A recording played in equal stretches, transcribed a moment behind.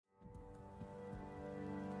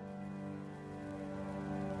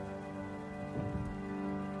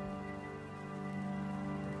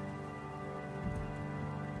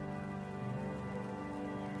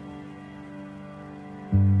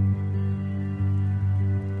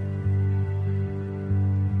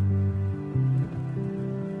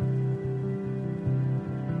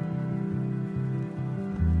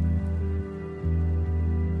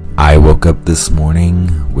woke up this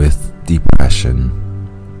morning with depression.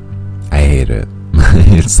 I hate it.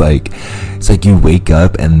 It's like you wake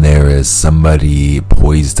up and there is somebody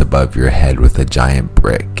poised above your head with a giant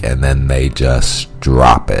brick, and then they just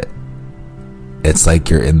drop it. It's like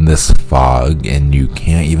you're in this fog and you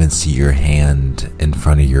can't even see your hand in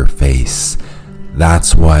front of your face.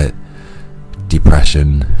 That's what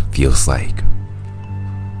depression feels like.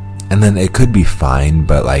 And then it could be fine,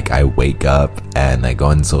 but like I wake up and I go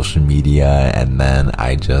on social media and then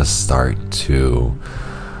I just start to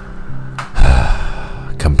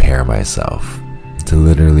compare myself to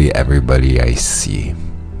literally everybody I see.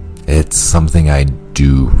 It's something I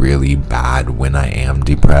do really bad when I am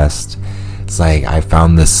depressed. It's like I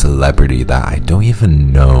found this celebrity that I don't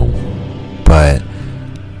even know, but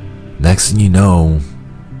next thing you know,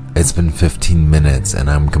 it's been 15 minutes and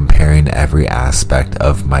I'm comparing every aspect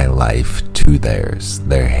of my life to theirs.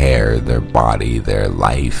 Their hair, their body, their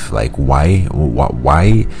life. Like why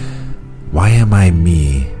am I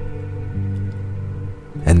me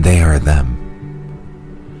and they are them?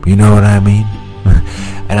 You know what I mean?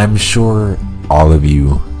 And I'm sure all of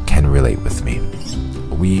you can relate with me.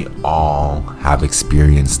 We all have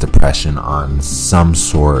experienced depression on some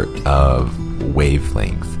sort of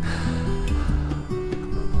wavelength.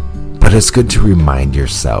 But it's good to remind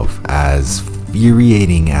yourself, as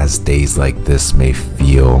infuriating as days like this may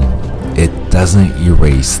feel, it doesn't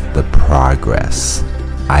erase the progress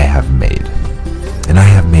I have made. And I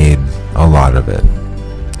have made a lot of it.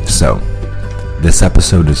 So, this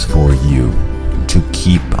episode is for you to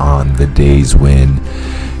keep on the days when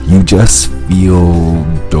you just feel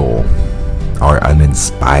dull, are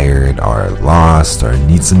uninspired, are lost, or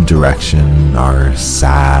need some direction, are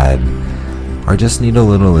sad, or just need a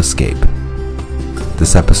little escape.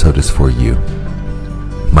 This episode is for you.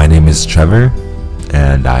 My name is Trevor,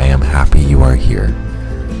 and I am happy you are here.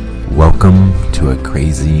 Welcome to a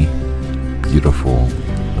crazy, beautiful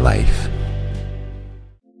life.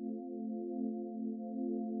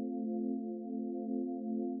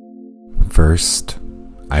 First,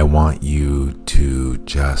 I want you to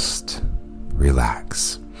just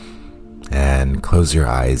relax and close your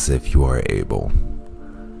eyes if you are able.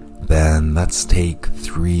 Then let's take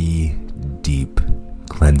 3 deep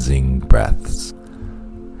cleansing breaths.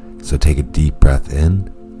 So take a deep breath in,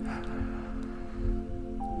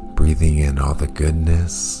 breathing in all the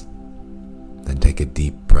goodness. Then take a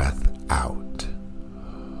deep breath out,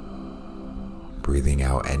 breathing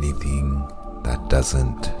out anything that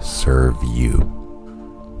doesn't serve you.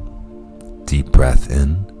 Deep breath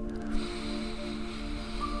in,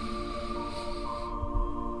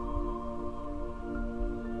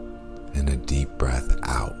 and a deep breath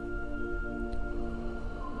out.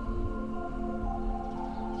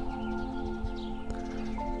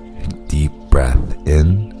 A deep breath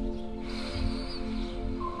in,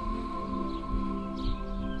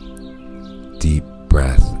 deep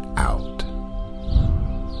breath out.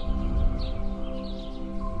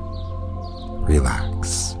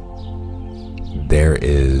 Relax. There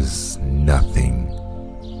is nothing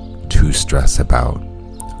to stress about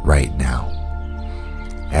right now.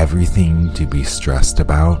 Everything to be stressed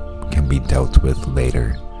about can be dealt with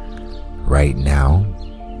later. Right now,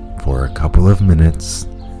 for a couple of minutes,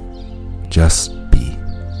 just be,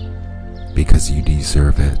 because you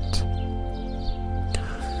deserve it.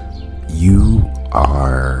 You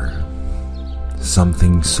are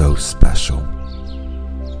something so special.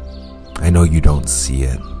 I know you don't see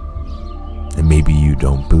it, and maybe you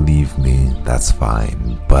don't believe me, that's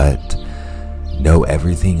fine, but know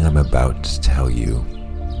everything I'm about to tell you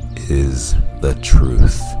is the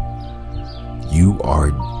truth. You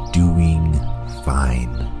are doing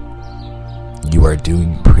fine. You are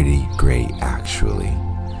doing pretty great, actually.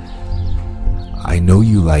 I know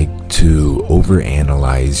you like to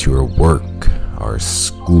overanalyze your work or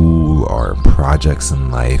school or projects in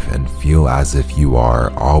life and feel as if you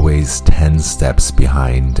are always 10 steps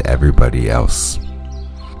behind everybody else.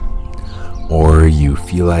 Or you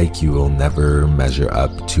feel like you will never measure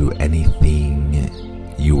up to anything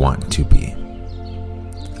you want to be.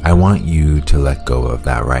 I want you to let go of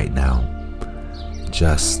that right now.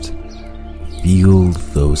 Just feel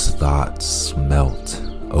those thoughts melt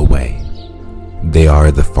away. They are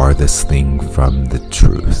the farthest thing from the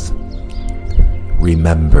truth.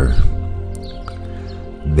 Remember,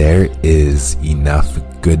 there is enough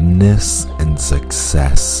goodness and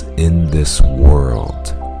success in this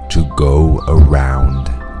world to go around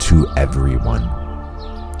to everyone.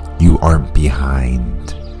 You aren't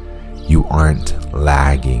behind. You aren't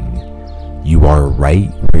lagging. You are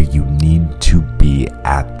right where you need to be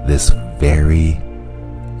at this very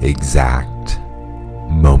exact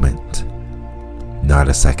moment. not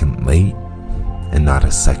a second late, and not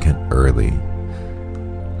a second early.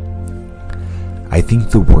 I think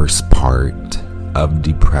the worst part of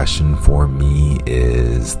depression for me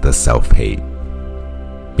is the self-hate.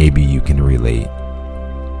 Maybe you can relate.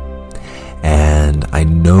 And I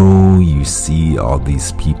know you see all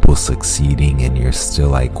these people succeeding and you're still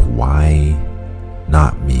like, why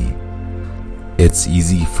not me? It's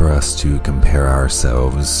easy for us to compare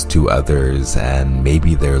ourselves to others and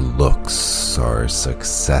maybe their looks or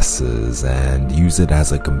successes and use it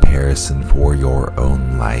as a comparison for your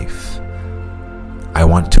own life. I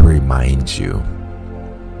want to remind you,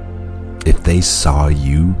 if they saw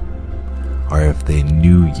you or if they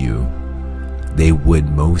knew you, they would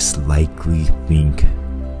most likely think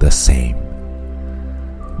the same.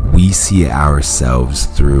 We see ourselves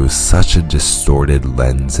through such a distorted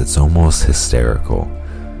lens, it's almost hysterical.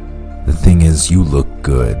 The thing is, you look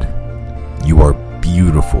good. You are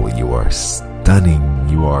beautiful. You are stunning.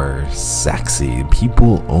 You are sexy.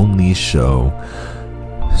 People only show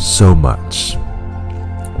so much.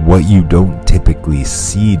 What you don't typically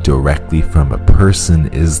see directly from a person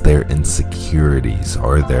is their insecurities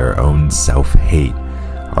or their own self-hate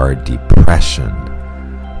or depression.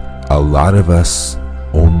 A lot of us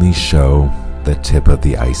only show the tip of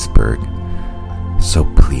the iceberg. So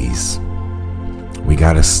please, we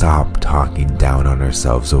gotta stop talking down on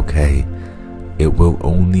ourselves, okay? It will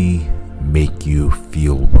only make you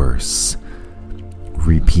feel worse.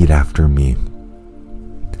 Repeat after me.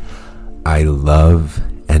 I love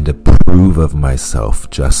and approve of myself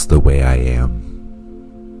just the way I am.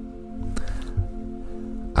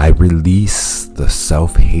 I release the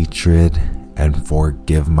self-hatred and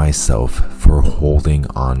forgive myself for holding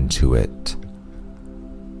on to it.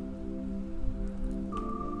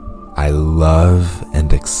 I love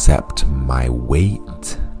and accept my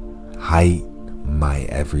weight, height, my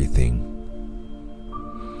everything.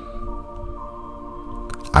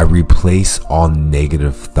 I replace all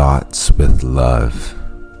negative thoughts with love.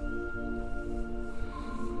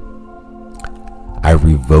 I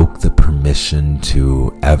revoke the permission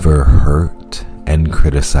to ever hurt and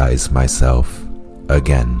criticize myself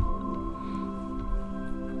again.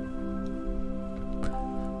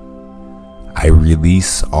 I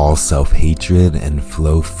release all self-hatred and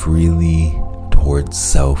flow freely towards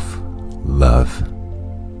self-love.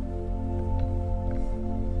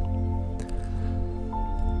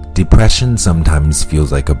 Depression sometimes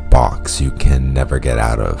feels like a box you can never get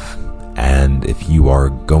out of. And if you are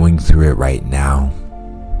going through it right now,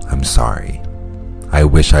 I'm sorry. I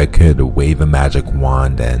wish I could wave a magic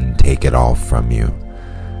wand and take it all from you.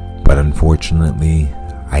 But unfortunately,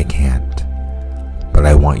 I can't. But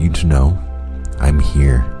I want you to know I'm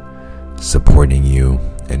here, supporting you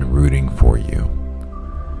and rooting for you.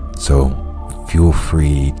 So feel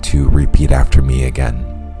free to repeat after me again.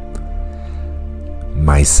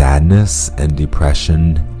 My sadness and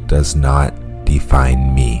depression does not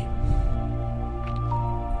define me.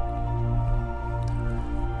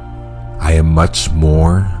 I am much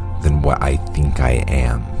more than what I think I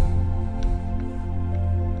am.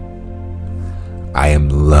 I am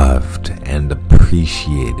loved and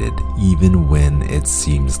appreciated even when it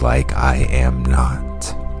seems like I am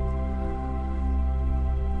not.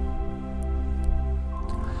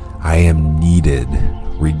 I am needed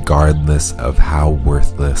regardless of how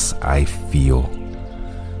worthless I feel.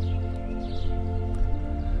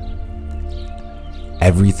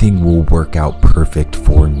 Everything will work out perfect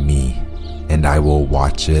for me, and I will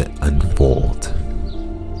watch it unfold.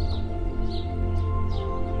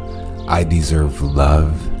 I deserve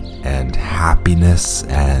love and happiness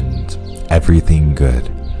and everything good.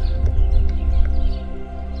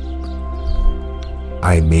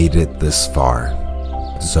 I made it this far,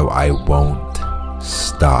 so I won't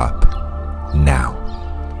stop now.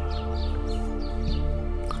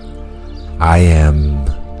 I am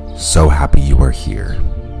so happy you are here.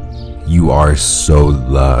 You are so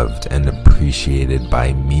loved and appreciated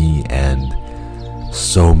by me and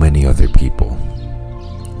so many other people.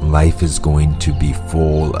 Life is going to be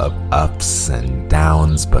full of ups and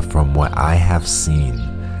downs, but from what I have seen,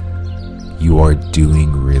 you are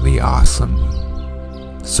doing really awesome.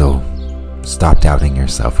 So stop doubting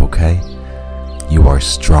yourself, okay? You are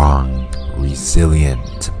strong,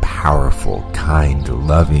 resilient, powerful, kind,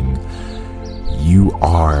 loving. You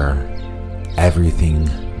are everything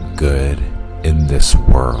good in this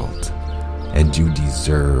world, and you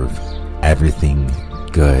deserve everything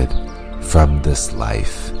good from this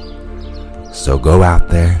life. So go out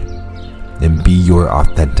there and be your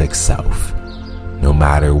authentic self, no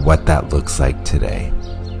matter what that looks like today.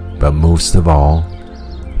 But most of all,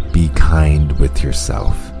 be kind with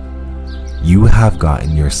yourself. You have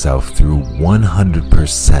gotten yourself through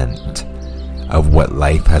 100% of what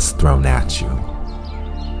life has thrown at you.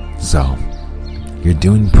 So, you're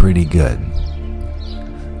doing pretty good.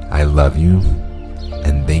 I love you,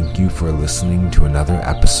 and thank you for listening to another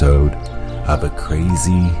episode of A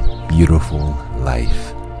Crazy, Beautiful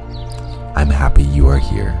Life. I'm happy you are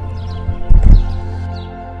here.